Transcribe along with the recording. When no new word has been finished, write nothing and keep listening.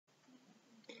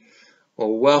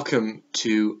Well, welcome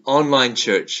to online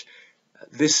church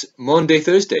this Maundy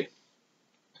Thursday.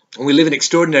 And we live in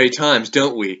extraordinary times,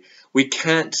 don't we? We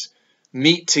can't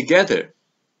meet together,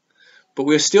 but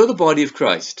we're still the body of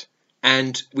Christ,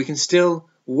 and we can still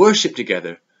worship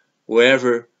together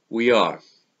wherever we are.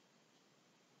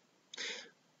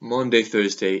 Maundy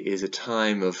Thursday is a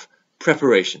time of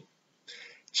preparation.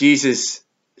 Jesus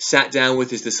sat down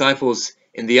with his disciples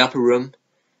in the upper room,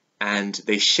 and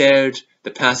they shared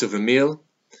the Passover meal.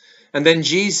 And then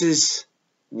Jesus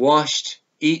washed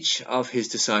each of his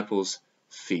disciples'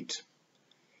 feet.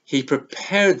 He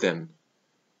prepared them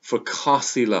for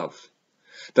costly love,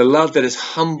 the love that is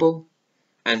humble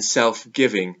and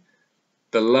self-giving,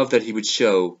 the love that he would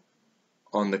show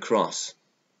on the cross.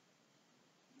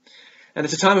 And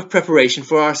it's a time of preparation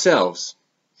for ourselves.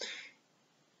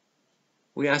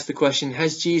 We ask the question,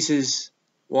 has Jesus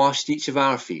washed each of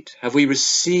our feet? Have we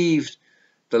received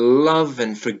the love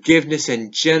and forgiveness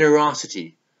and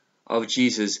generosity of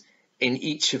Jesus in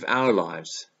each of our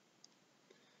lives?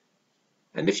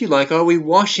 And if you like, are we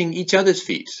washing each other's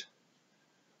feet?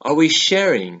 Are we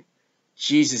sharing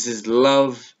Jesus'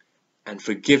 love and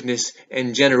forgiveness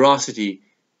and generosity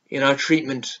in our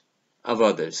treatment of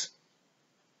others?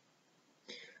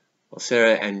 Well,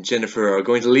 Sarah and Jennifer are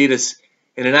going to lead us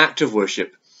in an act of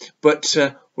worship, but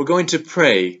we're going to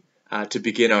pray to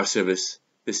begin our service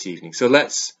this evening. So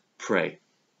let's pray.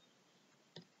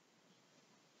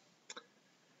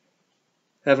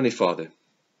 Heavenly Father,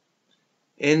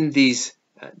 in these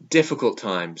difficult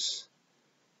times,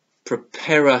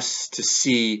 prepare us to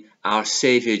see our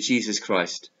Saviour Jesus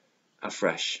Christ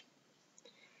afresh.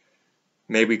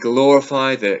 May we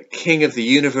glorify the King of the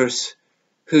universe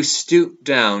who stooped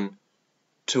down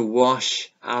to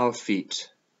wash our feet,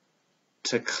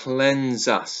 to cleanse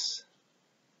us,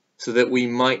 so that we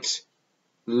might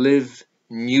live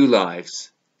new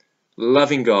lives,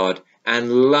 loving God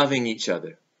and loving each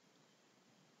other.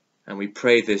 And we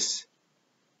pray this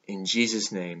in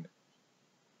Jesus' name.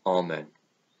 Amen.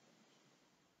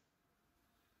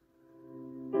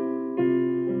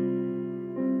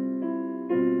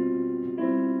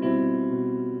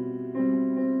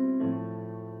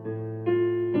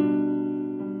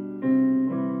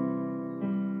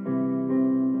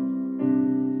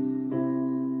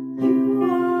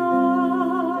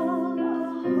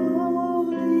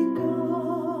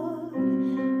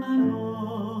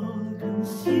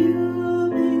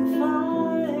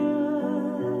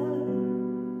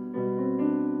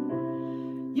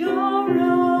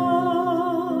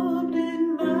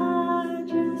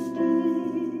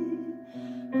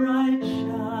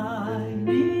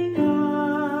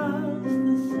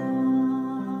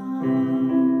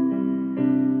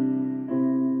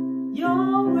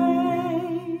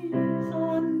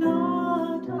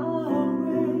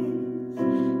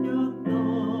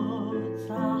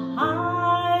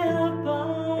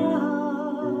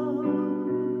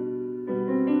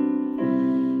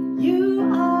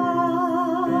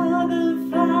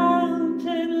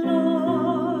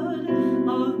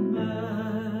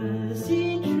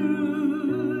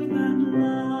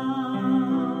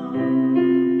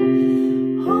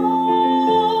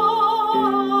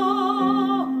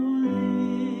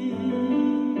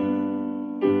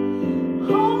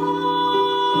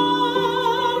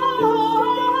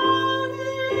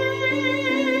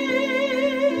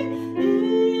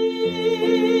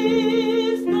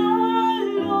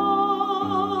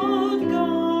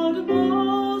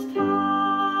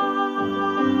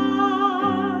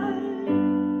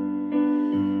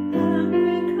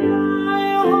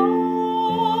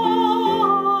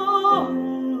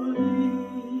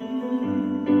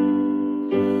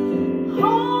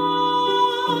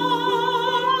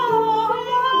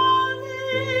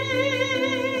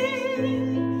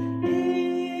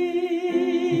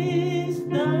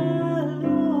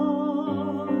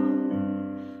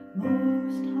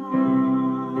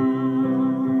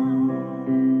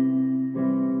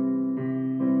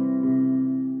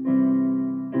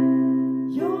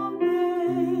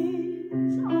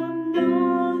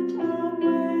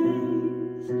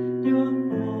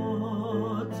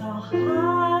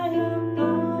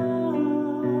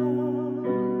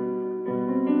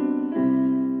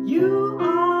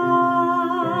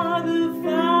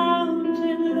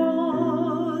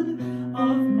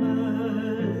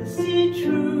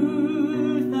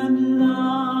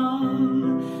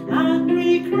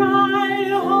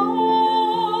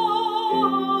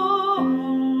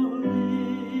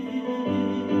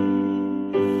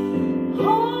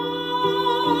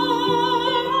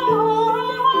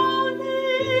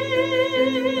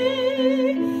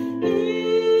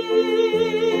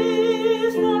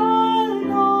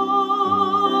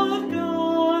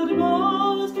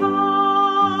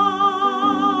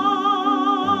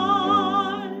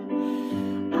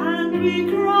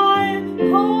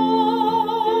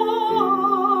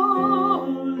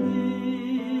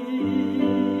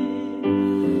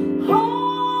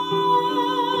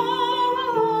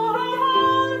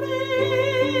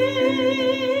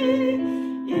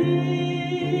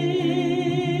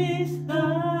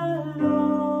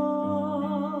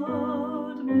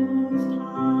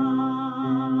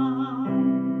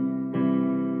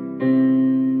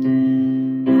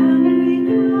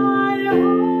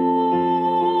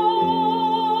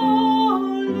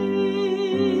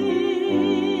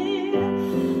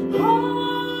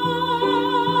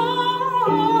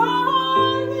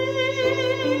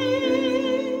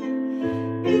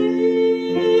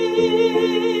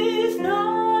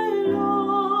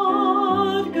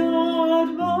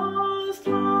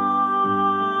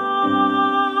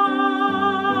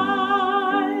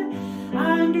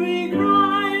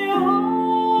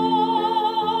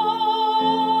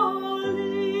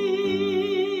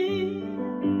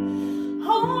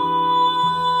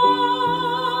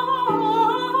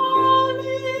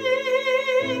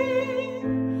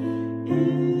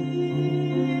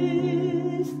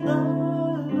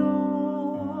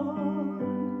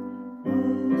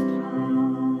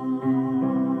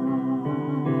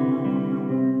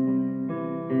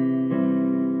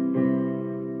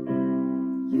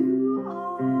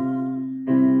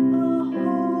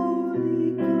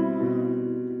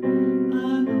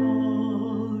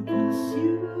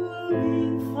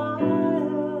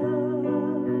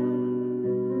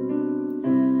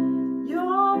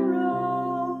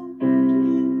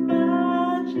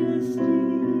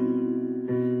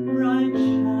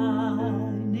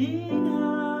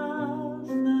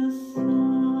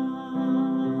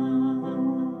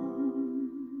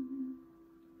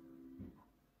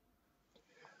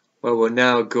 Well, we're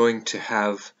now going to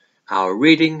have our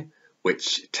reading,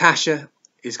 which Tasha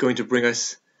is going to bring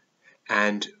us,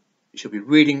 and she'll be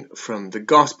reading from the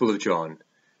Gospel of John,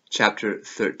 chapter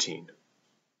 13.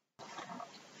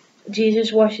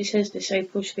 Jesus washes his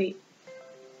disciples' feet.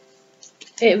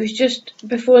 It was just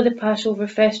before the Passover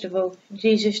festival.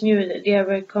 Jesus knew that the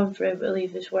hour had come for him to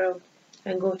leave this world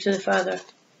and go to the Father.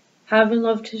 Having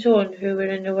loved his own who were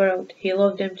in the world, he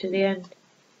loved them to the end.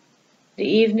 The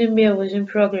evening meal was in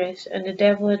progress, and the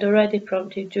devil had already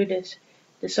prompted Judas,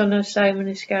 the son of Simon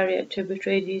Iscariot, to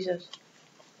betray Jesus.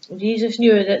 Jesus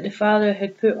knew that the Father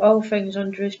had put all things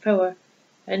under his power,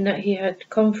 and that he had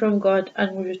come from God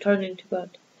and was returning to God.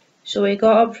 So he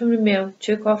got up from the meal,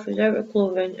 took off his outer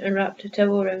clothing, and wrapped a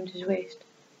towel round his waist.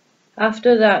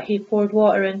 After that he poured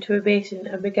water into a basin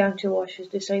and began to wash his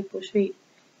disciples' feet,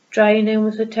 drying them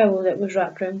with the towel that was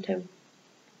wrapped round him.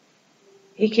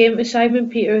 He came to Simon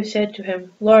Peter, who said to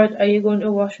him, "Lord, are you going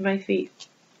to wash my feet?"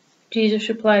 Jesus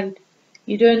replied,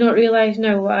 "You do not realize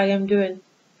now what I am doing,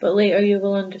 but later you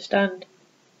will understand."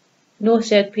 "No,"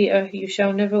 said Peter, "you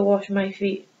shall never wash my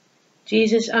feet."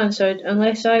 Jesus answered,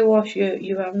 "Unless I wash you,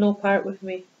 you have no part with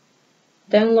me."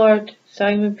 "Then, Lord,"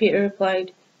 Simon Peter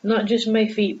replied, "not just my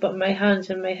feet, but my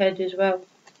hands and my head as well."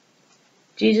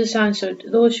 Jesus answered,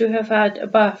 "Those who have had a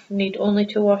bath need only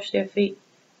to wash their feet.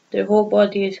 Their whole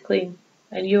body is clean,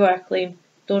 and you are clean,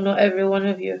 though not every one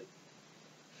of you."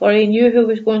 For he knew who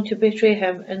was going to betray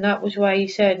him, and that was why he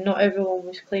said not everyone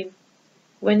was clean.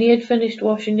 When he had finished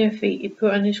washing their feet, he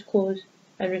put on his clothes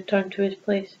and returned to his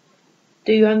place.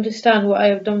 "Do you understand what I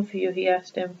have done for you?" he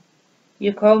asked them.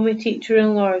 "You call me teacher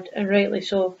and Lord, and rightly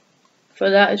so, for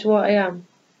that is what I am.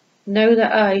 Now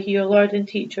that I, your Lord and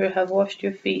teacher, have washed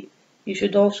your feet, you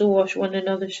should also wash one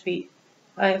another's feet.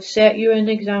 I have set you an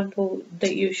example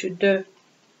that you should do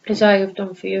as I have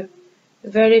done for you.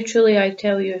 Very truly I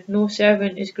tell you, no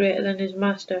servant is greater than his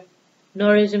master,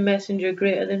 nor is a messenger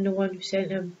greater than the one who sent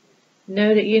him.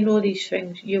 Now that you know these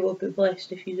things, you will be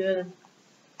blessed if you do them."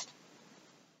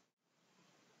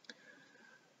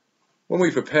 When we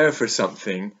prepare for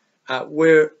something,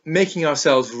 we're making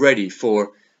ourselves ready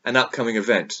for an upcoming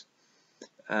event.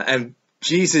 And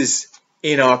Jesus,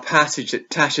 in our passage that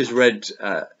Tasha's read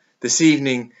this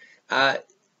evening,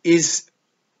 is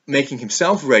making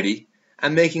himself ready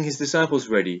and making his disciples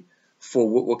ready for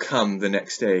what will come the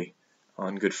next day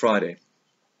on Good Friday.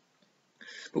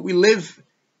 But we live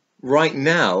right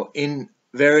now in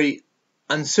very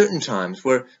uncertain times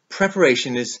where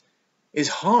preparation is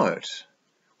hard.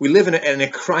 We live in a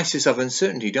crisis of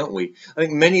uncertainty, don't we? I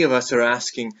think many of us are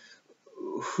asking,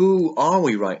 who are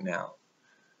we right now?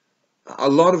 A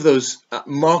lot of those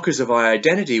markers of our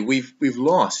identity we've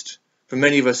lost. For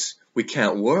many of us, we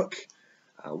can't work,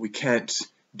 we can't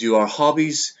do our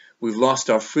hobbies, we've lost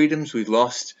our freedoms, we've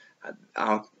lost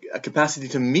our capacity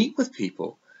to meet with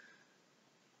people.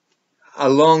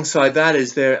 Alongside that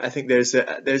is I think there's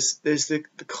the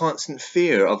constant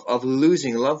fear of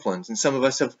losing loved ones, and some of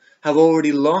us have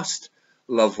already lost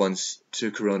loved ones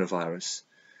to coronavirus.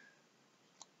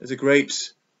 There's a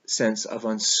great sense of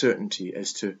uncertainty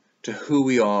as to who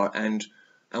we are and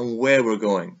where we're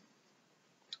going.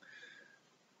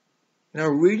 In our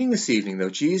reading this evening, though,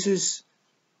 Jesus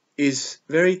is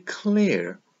very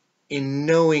clear in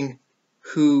knowing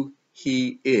who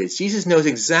he is. Jesus knows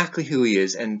exactly who he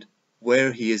is and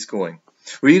where he is going.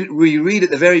 We read at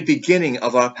the very beginning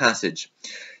of our passage,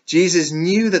 Jesus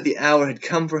knew that the hour had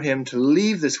come for him to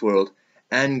leave this world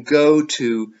and go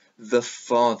to the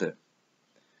Father.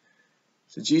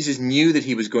 So Jesus knew that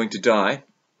he was going to die.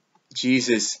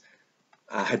 Jesus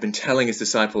had been telling his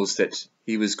disciples that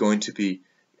he was going to be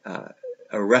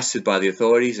arrested by the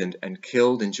authorities and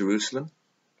killed in Jerusalem.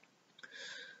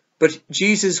 But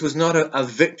Jesus was not a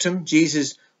victim.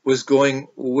 Jesus was going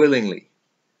willingly.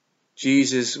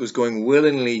 Jesus was going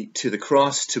willingly to the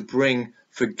cross to bring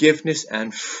forgiveness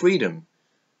and freedom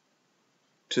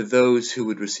to those who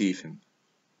would receive him.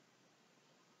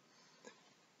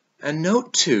 And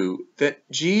note too that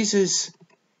Jesus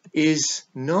is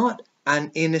not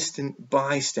an innocent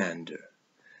bystander.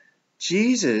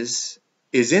 Jesus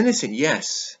is innocent,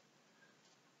 yes.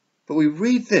 But we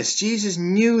read this: Jesus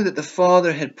knew that the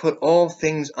Father had put all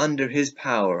things under his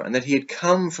power and that he had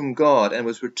come from God and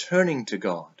was returning to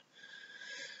God.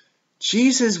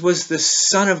 Jesus was the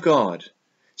Son of God.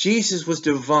 Jesus was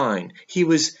divine. He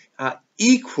was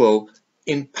equal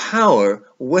in power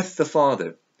with the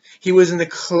Father. He was in the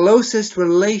closest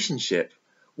relationship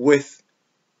with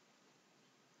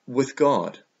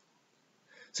God.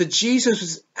 So Jesus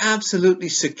was absolutely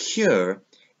secure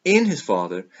in his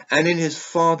Father and in his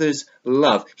Father's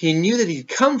love. He knew that he'd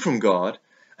come from God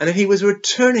and that he was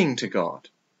returning to God.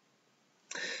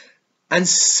 And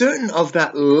certain of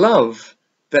that love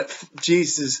that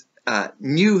Jesus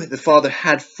knew the Father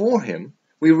had for him,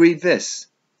 we read this.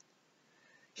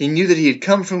 He knew that he had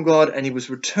come from God and he was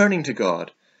returning to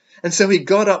God. And so he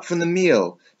got up from the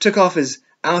meal, took off his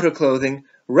outer clothing,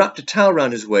 wrapped a towel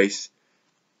around his waist,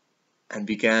 and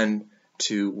began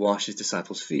to wash his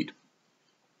disciples' feet.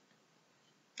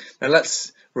 Now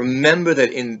let's remember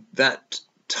that in that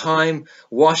time,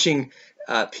 washing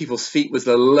people's feet was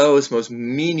the lowest, most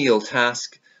menial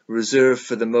task reserved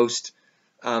for the most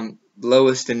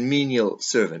lowest and menial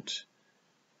servant.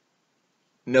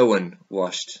 No one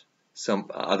washed some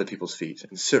other people's feet,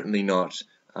 and certainly not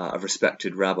a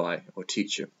respected rabbi or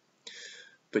teacher.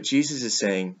 But Jesus is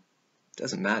saying, it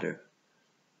doesn't matter.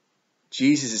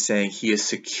 Jesus is saying he is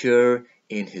secure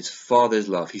in his Father's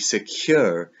love. He's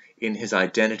secure in his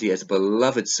identity as a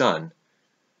beloved Son.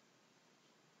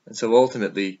 And so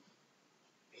ultimately,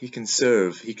 he can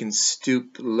serve, he can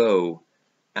stoop low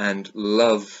and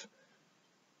love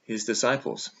his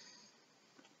disciples.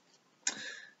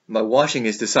 By washing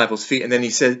his disciples' feet, and then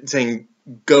he's saying,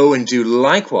 go and do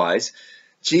likewise,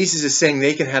 Jesus is saying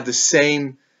they can have the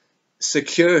same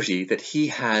security that he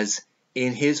has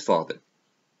in his Father.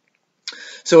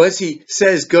 So as he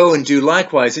says, go and do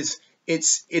likewise,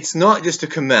 it's not just a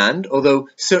command, although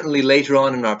certainly later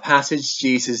on in our passage,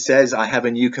 Jesus says, I have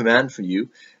a new command for you.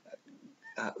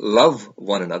 Love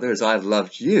one another as I've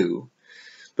loved you.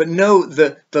 But no,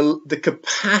 the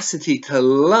capacity to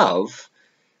love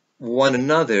one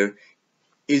another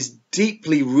is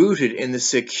deeply rooted in the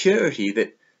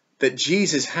security that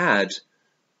Jesus had.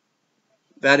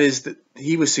 That is, that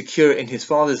he was secure in his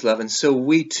Father's love, and so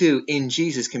we too in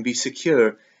Jesus can be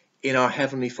secure in our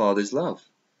Heavenly Father's love.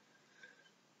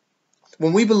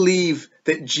 When we believe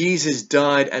that Jesus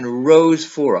died and rose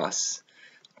for us,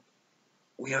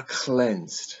 we are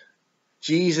cleansed.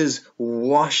 Jesus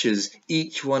washes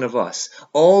each one of us,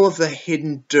 all of the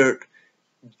hidden dirt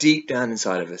deep down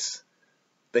inside of us,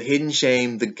 the hidden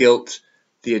shame, the guilt,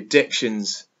 the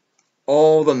addictions,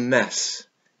 all the mess.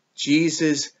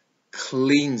 Jesus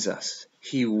cleans us.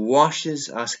 He washes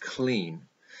us clean.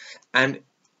 And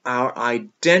our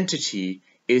identity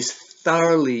is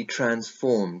thoroughly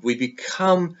transformed. We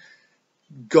become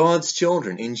God's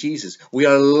children in Jesus. We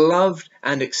are loved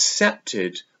and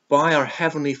accepted by our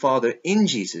Heavenly Father in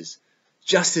Jesus,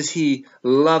 just as he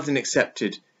loved and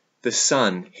accepted the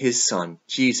Son, his Son,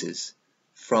 Jesus,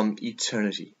 from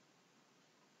eternity.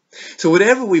 So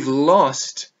whatever we've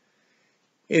lost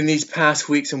in these past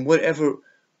weeks and whatever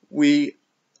we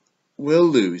will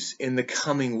lose in the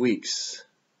coming weeks,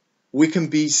 we can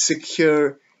be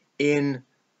secure in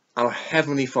our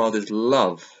Heavenly Father's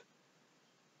love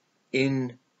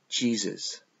in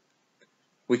Jesus.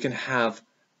 We can have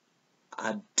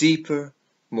a deeper,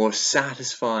 more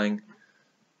satisfying,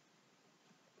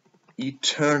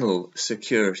 eternal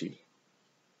security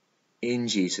in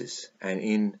Jesus and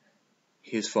in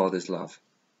his Father's love,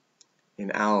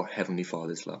 in our Heavenly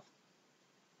Father's love.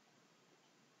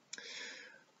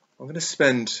 I'm going to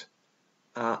spend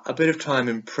a bit of time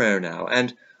in prayer now,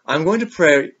 and I'm going to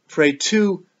pray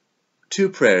two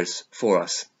prayers for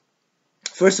us.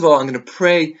 First of all, I'm going to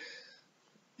pray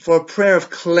for a prayer of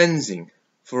cleansing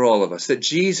for all of us, that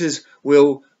Jesus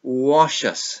will wash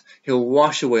us. He'll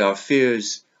wash away our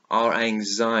fears, our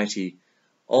anxiety,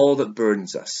 all that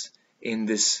burdens us in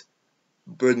this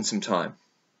burdensome time.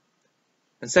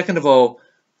 And second of all,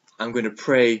 I'm going to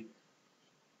pray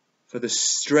for the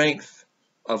strength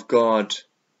of God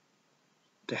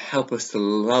to help us to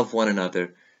love one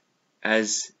another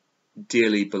as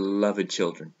dearly beloved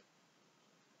children.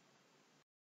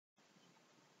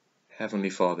 Heavenly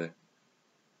Father,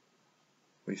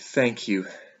 we thank you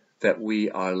that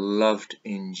we are loved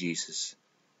in Jesus,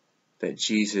 that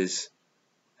Jesus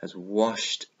has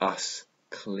washed us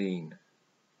clean.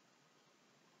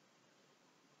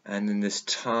 And in this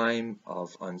time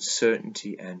of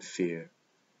uncertainty and fear,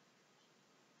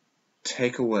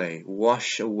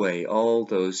 wash away all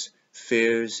those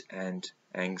fears and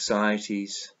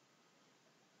anxieties.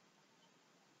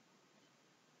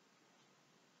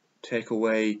 Take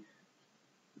away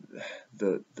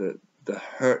the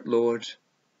hurt, Lord.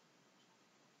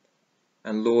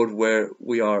 And Lord, where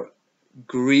we are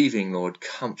grieving, Lord,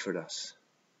 comfort us.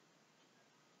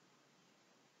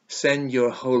 Send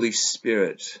your Holy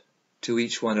Spirit to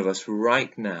each one of us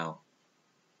right now.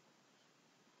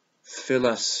 Fill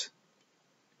us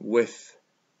with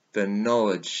the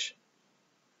knowledge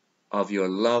of your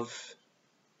love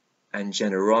and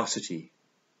generosity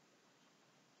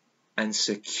and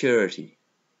security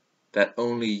that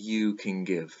only you can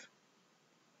give.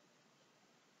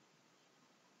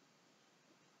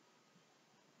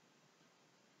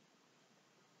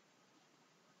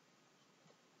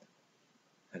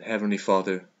 And Heavenly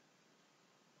Father,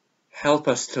 help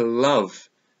us to love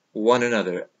one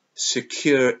another,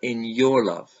 secure in your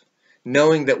love,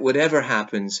 knowing that whatever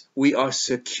happens, we are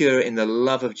secure in the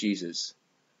love of Jesus.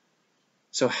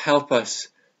 So help us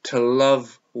to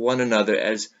love one another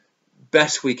as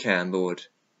best we can, Lord,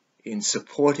 in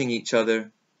supporting each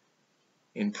other,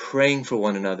 in praying for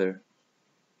one another,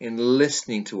 in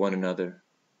listening to one another,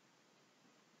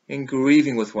 in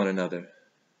grieving with one another,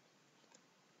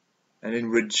 and in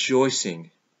rejoicing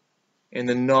in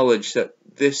the knowledge that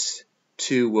this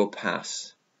too will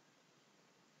pass.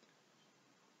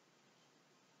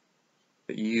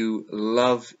 That you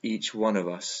love each one of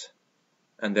us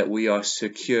and that we are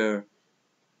secure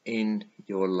in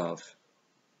your love.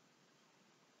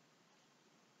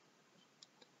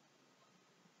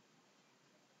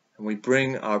 And we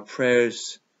bring our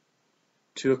prayers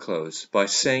to a close by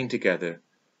saying together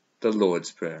the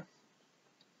Lord's Prayer.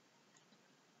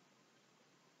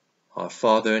 Our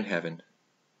Father in heaven,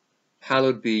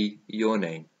 hallowed be your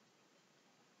name.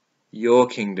 Your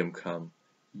kingdom come,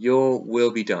 your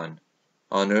will be done,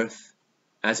 on earth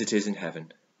as it is in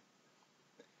heaven.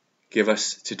 Give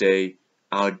us today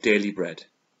our daily bread,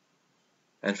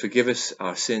 and forgive us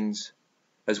our sins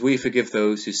as we forgive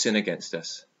those who sin against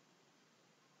us.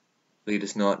 Lead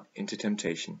us not into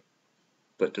temptation,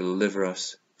 but deliver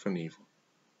us from evil.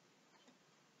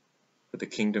 For the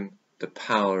kingdom, the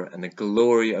power, and the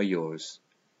glory are yours,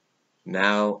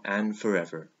 now and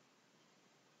forever.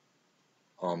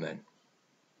 Amen.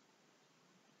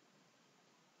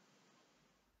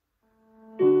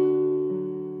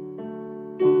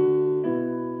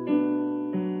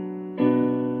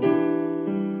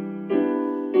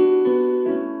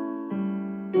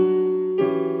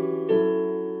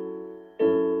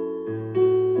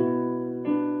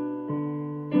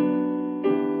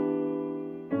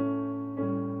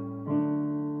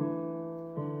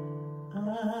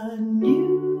 A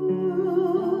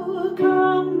new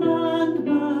commandment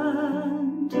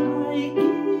I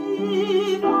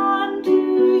give unto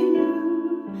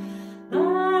you,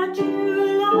 that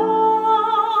you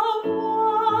love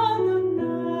one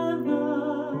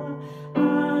another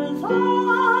as I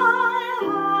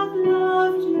have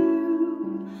loved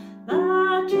you,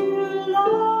 that you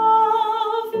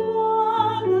love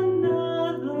one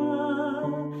another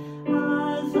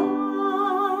as I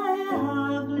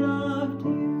have loved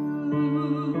you.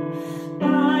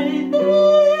 By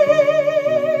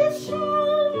this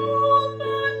shall all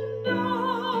men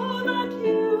know that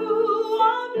you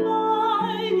are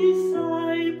my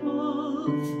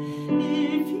disciples,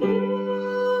 if you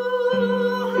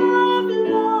have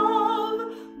love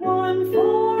one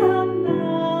for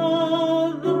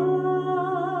another.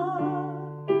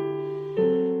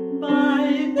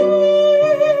 By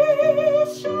this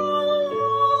shall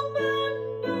all men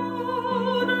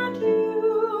know that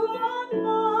you are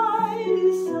my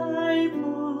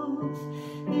disciples,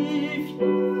 if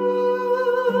you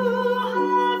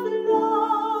have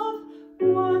love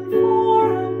one for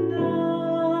another.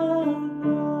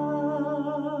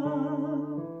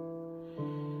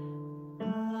 A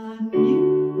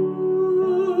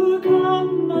new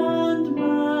commandment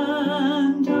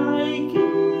I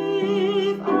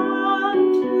give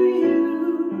unto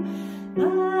you,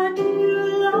 that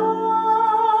you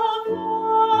love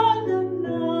one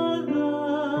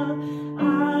another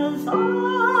as I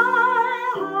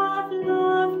have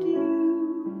loved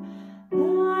you,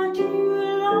 that you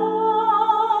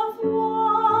love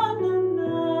one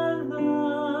another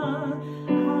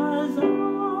as I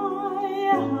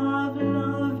have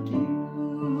loved you.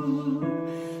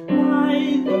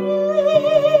 By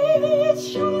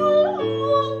this shall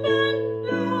all men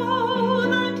know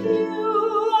that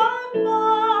you are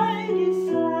my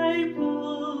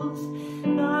disciples,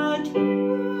 that you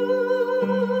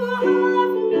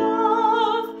have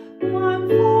love one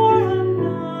for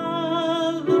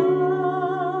another.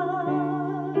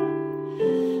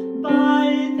 By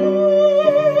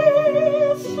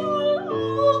this shall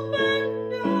all men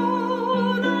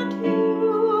know that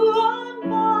you are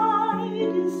my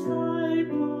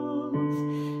disciples,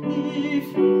 if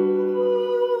you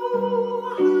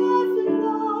have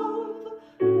love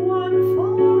one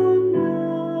for another.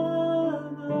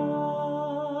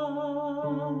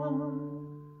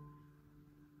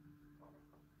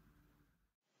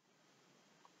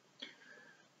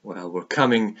 Well, we're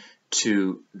coming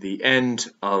to the end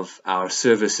of our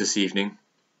service this evening.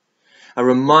 A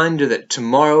reminder that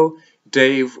tomorrow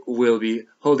Dave will be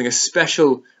holding a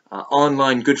special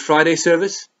online Good Friday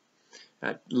service,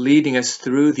 leading us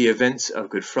through the events of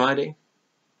Good Friday.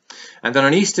 And then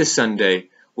on Easter Sunday,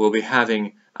 we'll be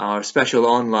having our special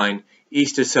online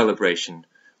Easter celebration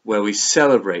where we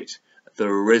celebrate the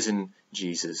risen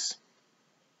Jesus.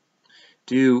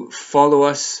 Do follow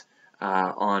us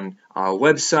on our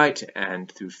website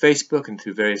and through Facebook and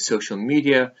through various social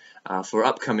media for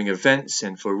upcoming events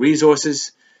and for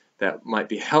resources that might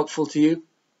be helpful to you.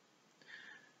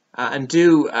 And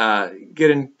do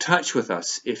get in touch with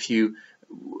us if you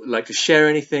like to share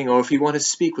anything, or if you want to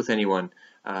speak with anyone,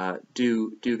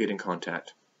 do get in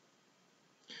contact.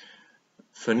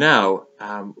 For now,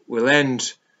 we'll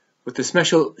end with the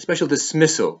special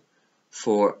dismissal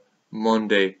for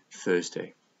Maundy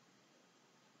Thursday.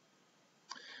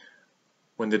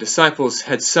 When the disciples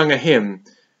had sung a hymn,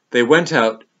 they went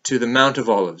out to the Mount of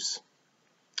Olives.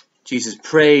 Jesus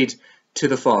prayed to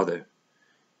the Father,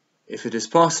 "If it is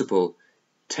possible,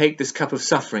 take this cup of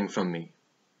suffering from me."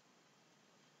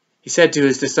 He said to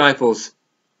his disciples,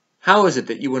 "How is it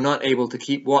that you were not able to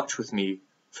keep watch with me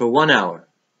for 1 hour?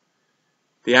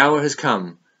 The hour has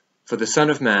come for the Son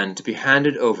of Man to be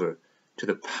handed over to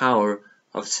the power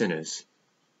of sinners."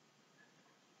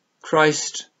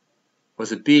 Christ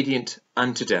was obedient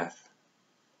unto death.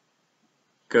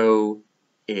 Go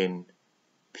in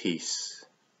peace.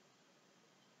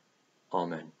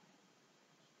 Amen.